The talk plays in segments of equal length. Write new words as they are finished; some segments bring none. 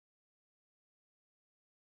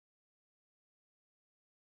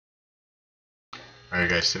Alright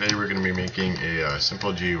guys, today we're going to be making a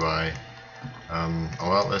simple GUI, a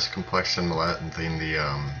lot less complex than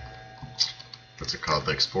the what's it called,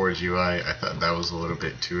 the Explorer GUI. I thought that was a little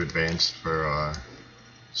bit too advanced for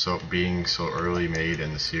being so early made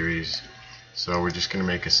in the series. So we're just going to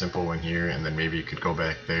make a simple one here, and then maybe you could go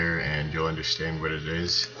back there and you'll understand what it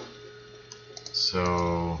is.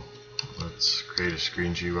 So let's create a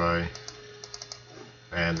screen GUI.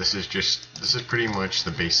 And this is pretty much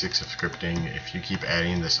the basics of scripting. If you keep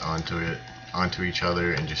adding this onto each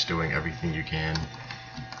other and just doing everything you can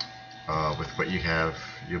with what you have,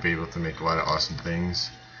 you'll be able to make a lot of awesome things.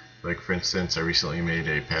 Like for instance, I recently made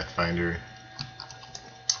a Pathfinder,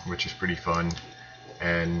 which is pretty fun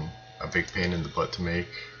and a big pain in the butt to make.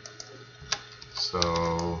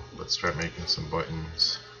 So let's start making some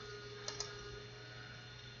buttons.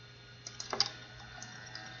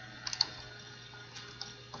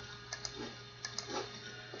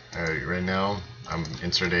 Alright, right now I'm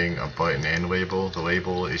inserting a button and label. The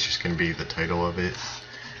label is just going to be the title of it.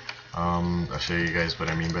 I'll show you guys what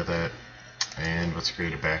I mean by that. And let's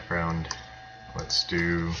create a background. Let's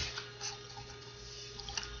do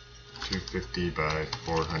 250 by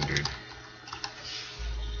 400.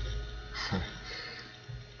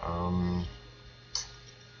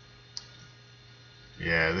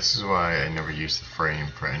 Yeah, this is why I never use the frame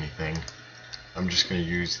for anything. I'm just going to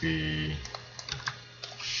use the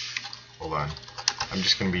I'm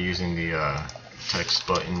just going to be using the text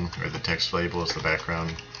button or the text label as the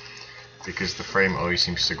background, because the frame always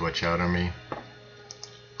seems to glitch out on me.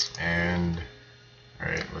 And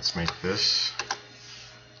alright, let's make this.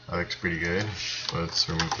 That looks pretty good. Let's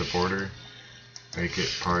remove the border, make it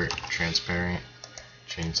part transparent,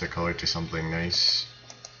 change the color to something nice.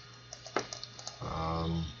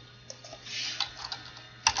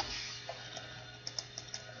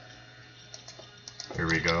 Here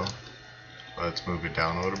we go. Let's move it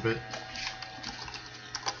down a little bit.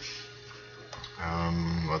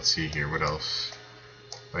 Let's see here, what else?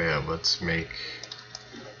 Oh yeah, let's make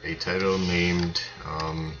a title named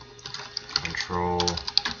Control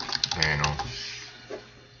Panel.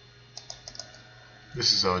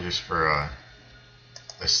 This is all just for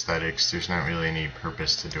aesthetics. There's not really any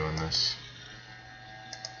purpose to doing this.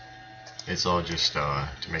 It's all just to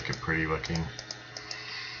make it pretty looking.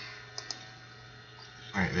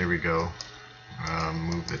 Alright, there we go.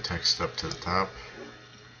 Move the text up to the top.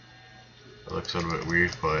 It looks a little bit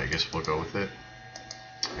weird, but I guess we'll go with it.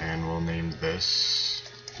 And we'll name this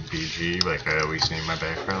BG, like I always name my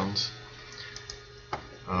backgrounds.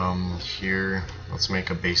 Here, let's make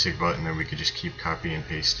a basic button that we could just keep copying and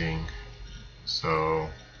pasting. So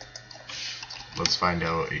let's find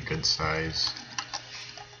out a good size.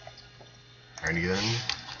 Alrighty then,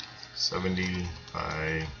 70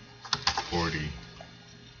 by 40.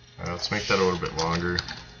 Let's make that a little bit longer,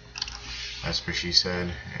 as per she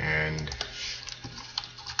said, and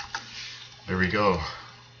there we go.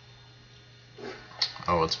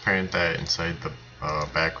 Oh, let's parent that inside the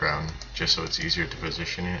background, just so it's easier to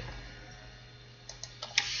position it.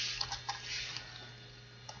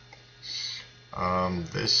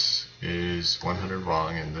 This is 100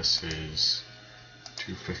 long and this is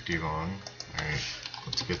 250 long. Alright,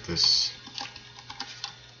 let's get this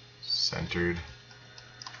centered.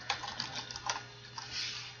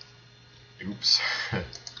 Oops.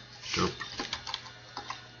 Derp.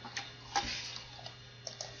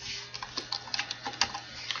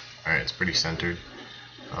 Alright, it's pretty centered.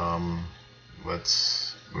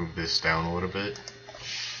 Let's move this down a little bit.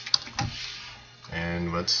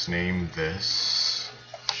 And let's name this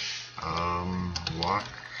walk.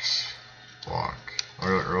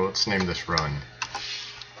 Or let's name this run.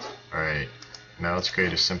 Alright, now let's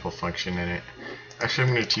create a simple function in it. Actually,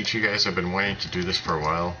 I'm going to teach you guys. I've been wanting to do this for a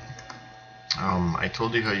while. I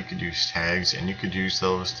told you how you could use tags, and you could use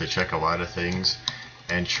those to check a lot of things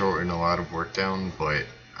and shorten a lot of work down, but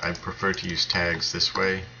I prefer to use tags this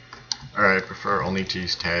way. Or I prefer only to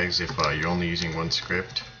use tags if you're only using one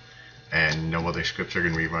script and no other scripts are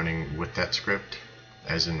going to be running with that script,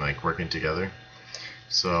 as in like working together.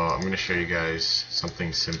 So I'm going to show you guys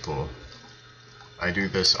something simple. I do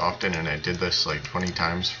this often, and I did this like 20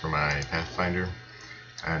 times for my Pathfinder.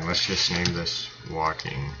 And let's just name this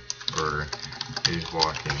walking, or is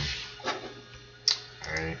walking.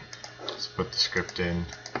 Alright, let's put the script in.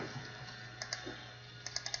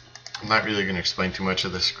 I'm not really going to explain too much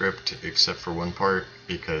of the script except for one part,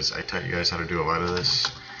 because I taught you guys how to do a lot of this.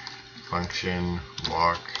 Function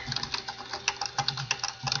walk.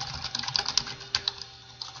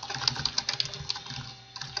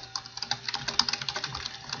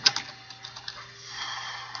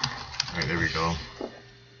 Alright, there we go.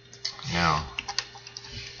 Now,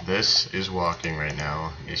 this is walking right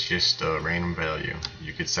now. It's just a random value.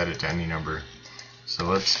 You could set it to any number. So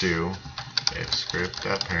let's do if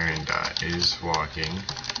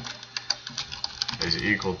script.parent.isWalking is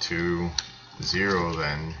equal to 0,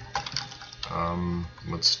 then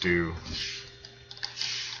let's do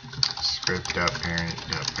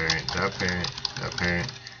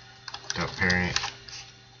script.parent.parent.parent.parent.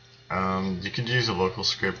 You could use a local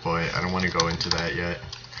script, but I don't want to go into that yet.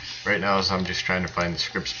 Right now, as I'm just trying to find the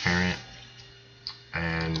script's parent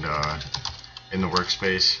and in the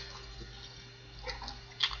workspace.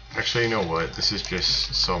 Actually, you know what? This is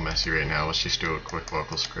just so messy right now. Let's just do a quick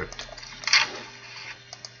local script.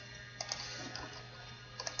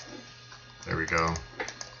 There we go.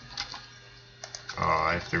 Oh,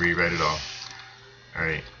 I have to rewrite it all.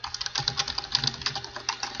 Alright.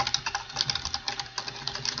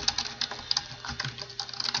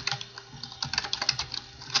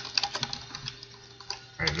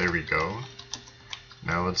 Alright, there we go.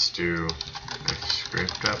 Now let's do if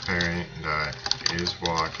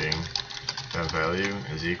script.parent.isWalking, that value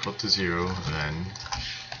is equal to 0, then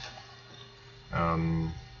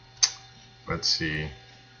let's see.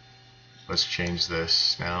 Let's change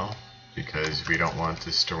this now because we don't want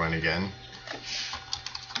this to run again.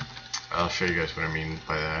 I'll show you guys what I mean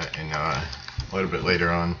by that in a little bit later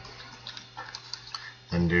on.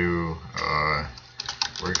 Then do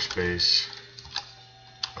workspace.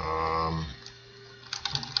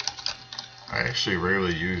 I actually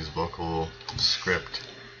rarely use local script,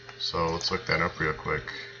 so let's look that up real quick,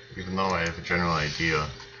 even though I have a general idea.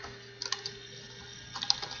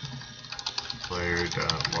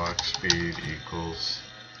 Player.walkSpeed equals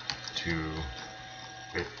to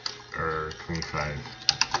 25.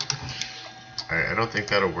 Alright, I don't think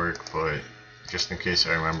that'll work, but just in case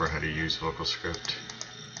I remember how to use local script.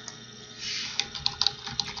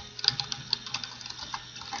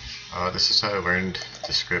 This is how I learned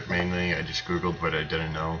the script mainly. I just googled what I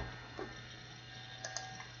didn't know.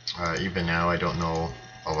 Even now I don't know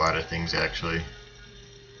a lot of things actually.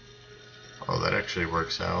 Oh, that actually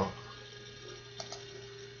works out.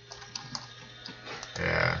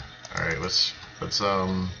 Yeah. Alright, let's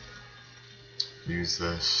use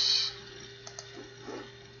this.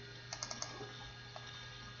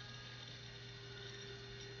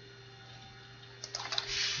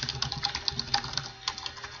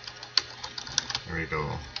 There we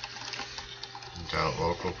go. Dot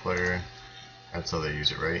local player. That's how they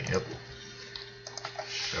use it, right? Yep.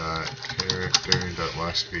 Dot character dot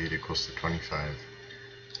walk speed equals to 25.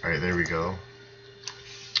 Alright, there we go.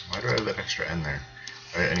 Why do I have that extra n there?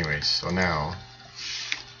 Alright, anyways, so now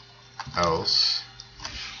else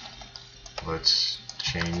let's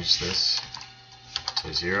change this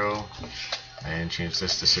to 0 and change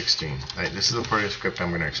this to 16. Alright, this is the part of the script I'm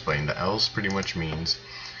going to explain. The else pretty much means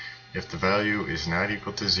if the value is not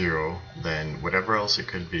equal to 0, then whatever else it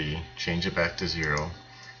could be, change it back to 0,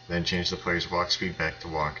 then change the player's walk speed back to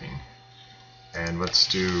walking. And let's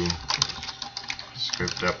do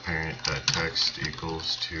script.parent.text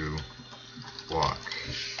equals to walk.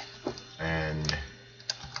 And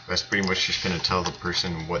that's pretty much just going to tell the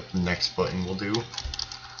person what the next button will do.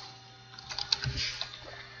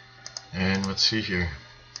 And let's see here.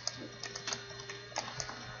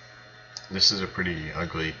 This is a pretty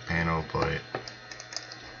ugly panel, but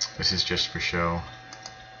this is just for show.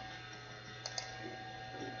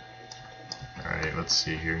 Alright, let's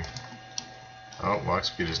see here. Oh, walk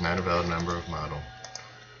speed is not a valid member of model.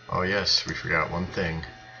 Oh yes, we forgot one thing.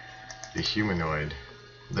 The humanoid.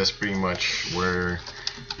 That's pretty much where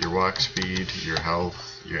your walk speed, your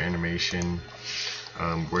health, your animation,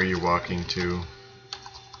 where you're walking to.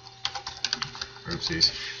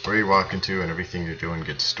 Oopsies. Where you're walking to and everything you're doing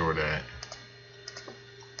gets stored at.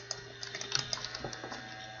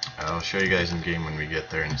 I'll show you guys in game when we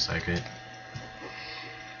get there in a second.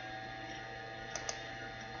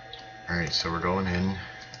 Alright, so we're going in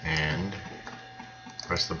and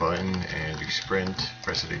press the button and you sprint,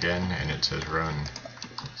 press it again and it says run.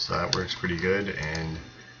 So that works pretty good, and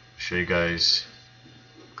I'll show you guys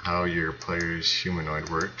how your player's humanoid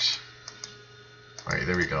works. Alright,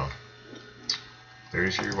 there we go.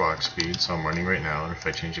 There's your walk speed, so I'm running right now, and if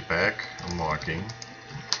I change it back, I'm walking.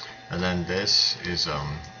 And then this is,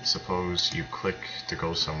 suppose you click to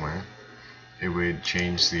go somewhere, it would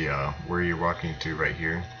change the where you're walking to right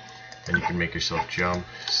here. Then you can make yourself jump,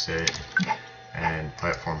 sit, and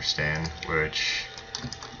platform stand, which,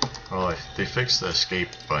 well, they fixed the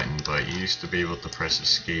escape button, but you used to be able to press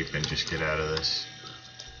escape and just get out of this.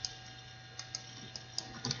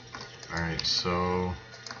 Alright, so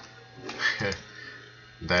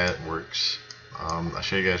that works. I'll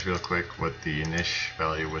show you guys real quick what the init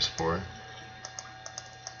value was for.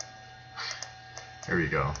 Here we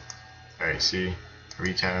go. Alright, see,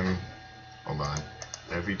 every time, hold on,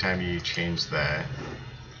 every time you change that,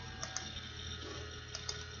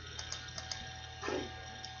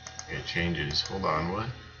 it changes. Hold on, what?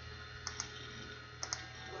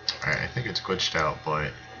 Alright, I think it's glitched out,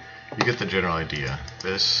 but you get the general idea.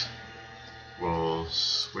 This will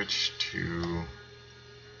switch to,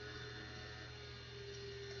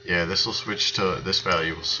 yeah, this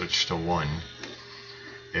value will switch to 1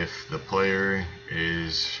 if the player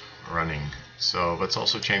is running. So let's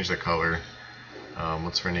also change the color.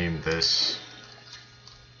 Let's rename this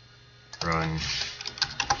run,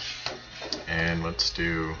 and let's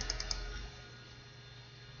do,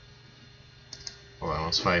 hold on,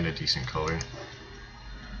 let's find a decent color.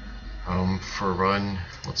 For run,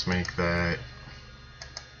 let's make that,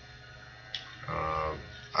 I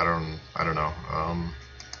don't know.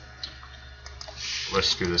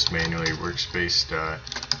 Let's do this manually. Workspace dot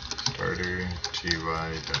starter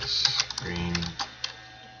GUI dot screen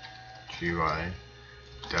GUI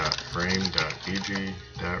dot frame dot bg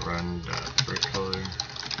dot run dot brick color.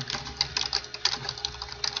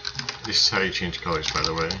 This is how you change colors, by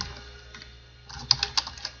the way.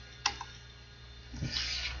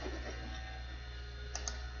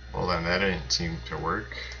 Hold on, that didn't seem to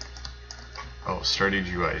work. Oh, started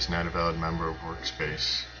GUI is not a valid member of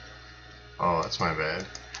workspace. Oh, that's my bad.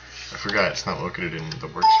 I forgot it's not located in the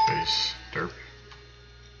workspace. Derp.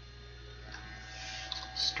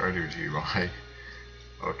 Starter GUI.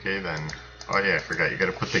 Okay then. Oh yeah, I forgot. You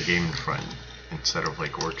gotta put the game in front instead of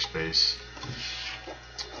like workspace.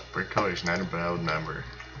 Brick color is not a valid member.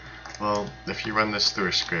 Well, if you run this through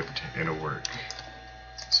a script, it'll work.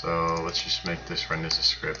 So let's just make this run as a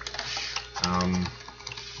script.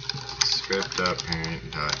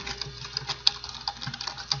 Script.parent.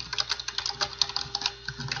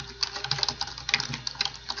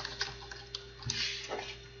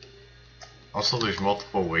 Also, there's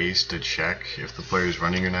multiple ways to check if the player is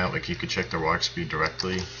running or not. Like, you could check their walk speed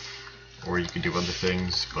directly, or you could do other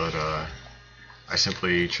things, but I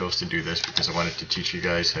simply chose to do this because I wanted to teach you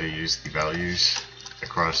guys how to use the values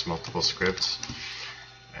across multiple scripts.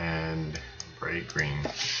 And bright green.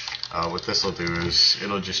 What this will do is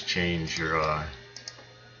it'll just change your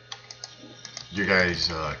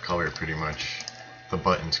guys' color, pretty much, the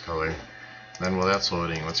button's color. Then while that's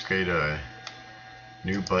loading, let's create a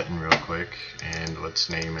new button real quick, and let's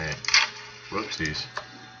name it, whoopsies,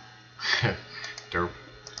 derp.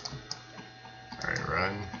 Alright,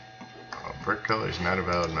 run. Oh, brick color is not a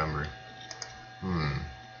valid member.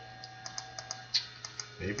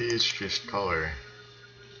 Maybe it's just color.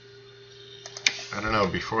 I don't know,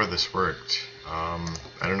 before this worked. I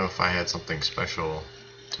don't know if I had something special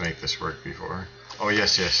to make this work before. Oh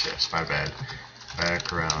yes, my bad.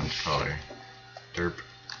 Background color. Derp.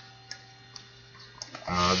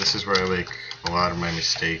 This is where I make a lot of my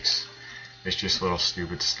mistakes. It's just little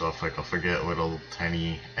stupid stuff, like I'll forget a little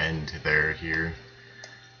tiny end there, here.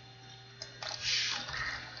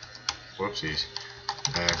 Whoopsies.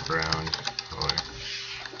 Background color.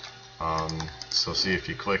 So see, if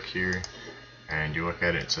you click here and you look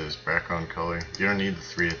at it, it says background color. You don't need the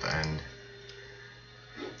 3 at the end.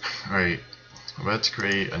 Alright, let's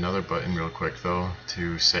create another button real quick though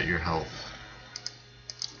to set your health.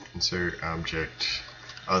 Insert object.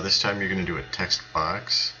 This time you're going to do a text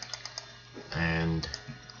box, and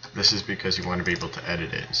this is because you want to be able to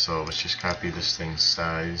edit it. So let's just copy this thing's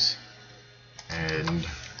size and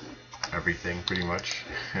everything, pretty much.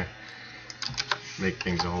 Make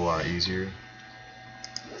things a whole lot easier.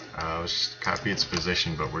 Let's just copy its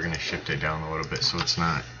position, but we're going to shift it down a little bit so it's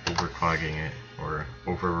not overclogging it or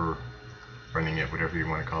overrunning it, whatever you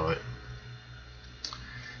want to call it.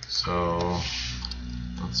 So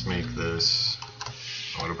let's make this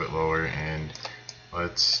a little bit lower, and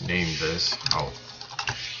let's name this health.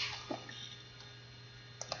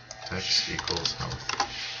 Text equals health.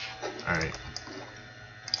 Alright.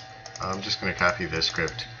 I'm just going to copy this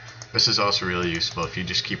script. This is also really useful if you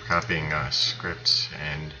just keep copying scripts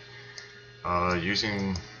and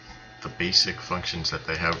using the basic functions that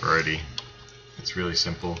they have already. It's really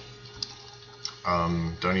simple.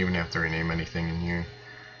 Don't even have to rename anything in here.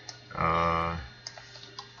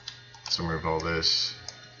 Let's remove all this.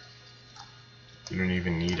 You don't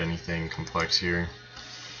even need anything complex here.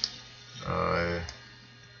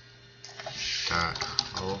 Dot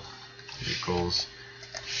health equals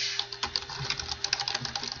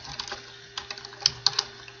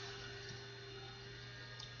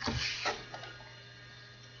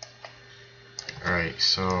Alright,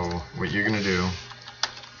 so what you're going to do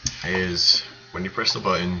is when you press the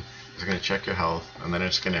button, it's going to check your health, and then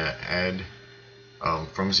it's going to add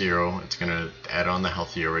from 0, it's going to add on the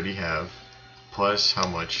health you already have, plus how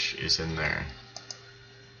much is in there.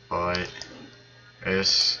 But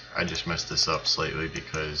this, I just messed this up slightly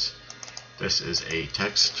because this is a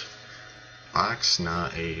text box,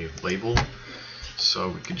 not a label. So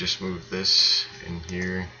we could just move this in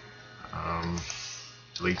here,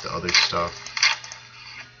 delete the other stuff.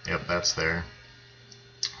 Yep, that's there.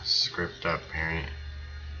 Script.parent.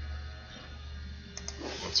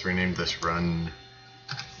 Let's rename this run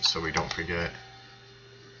so we don't forget.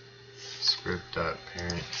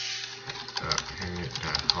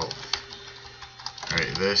 Script.parent.parent.health.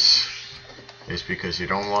 Alright, this is because you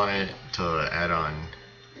don't want it to add on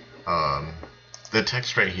the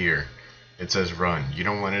text right here. It says run. You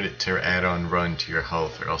don't want it to add on run to your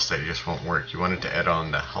health, or else that just won't work. You want it to add on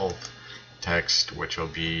the health text, which will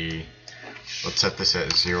be, let's set this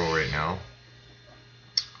at 0 right now.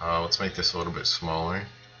 Let's make this a little bit smaller.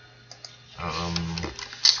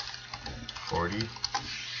 40.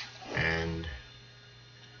 And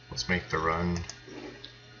let's make the run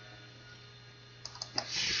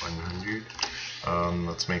 100.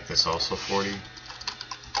 Let's make this also 40.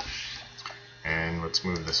 And let's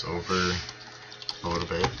move this over a little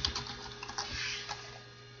bit.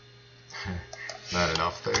 Not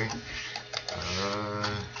enough there.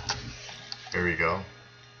 There we go.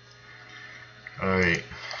 Alright,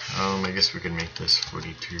 I guess we could make this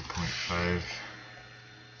 42.5.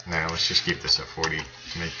 Nah, let's just keep this at 40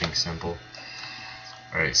 to make things simple.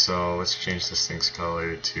 Alright, so let's change this thing's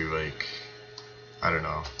color to, like, I don't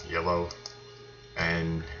know, yellow.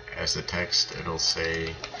 And as the text, it'll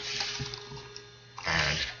say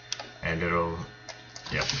add. And it'll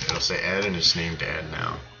say add, and it's named add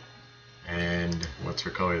now. And let's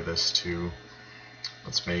recolor this to,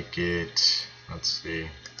 let's make it, let's see,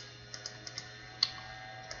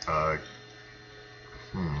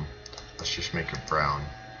 let's just make it brown.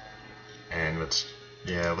 And let's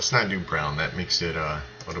not do brown, that makes it a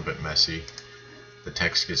little bit messy. The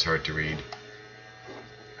text gets hard to read.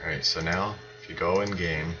 Alright, so now if you go in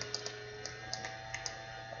game,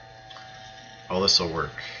 all this will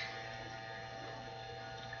work.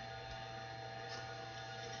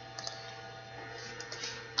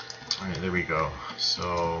 Alright, there we go.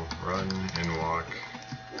 So run and walk.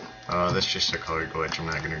 That's just a color glitch. I'm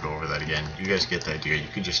not going to go over that again. You guys get the idea. You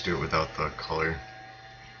can just do it without the color.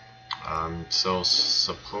 So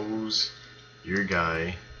suppose your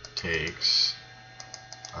guy takes,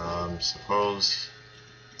 suppose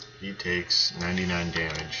he takes 99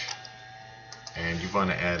 damage, and you want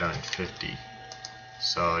to add on 50.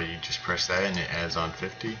 So you just press that and it adds on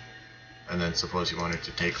 50. And then suppose you wanted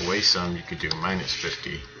to take away some, you could do minus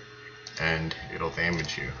 50, and it'll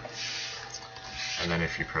damage you. And then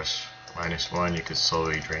if you press -1, you could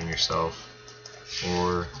slowly drain yourself,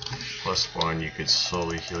 or +1, you could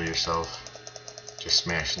slowly heal yourself, just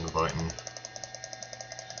smashing the button.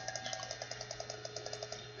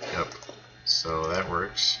 Yep, so that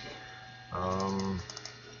works.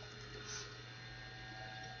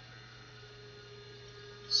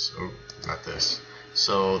 So, not this.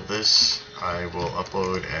 So this I will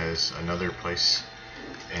upload as another place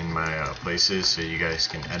in my places, so you guys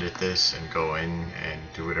can edit this and go in and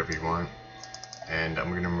do whatever you want. And I'm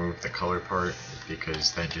going to remove the color part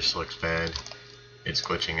because that just looks bad. It's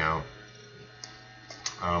glitching out.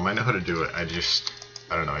 I know how to do it, I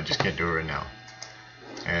don't know, I just can't do it right now.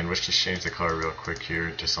 And let's just change the color real quick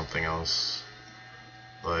here to something else,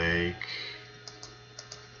 like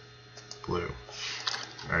blue.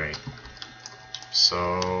 Alright,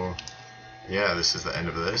 so yeah, this is the end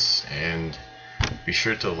of this, and be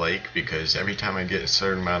sure to like, because every time I get a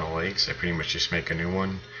certain amount of likes, I pretty much just make a new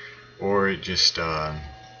one, or it just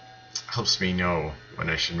helps me know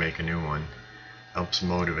when I should make a new one, helps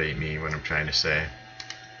motivate me when I'm trying to say.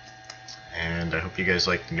 And I hope you guys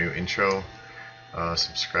like the new intro.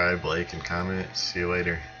 Subscribe, like, and comment. See you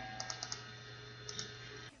later.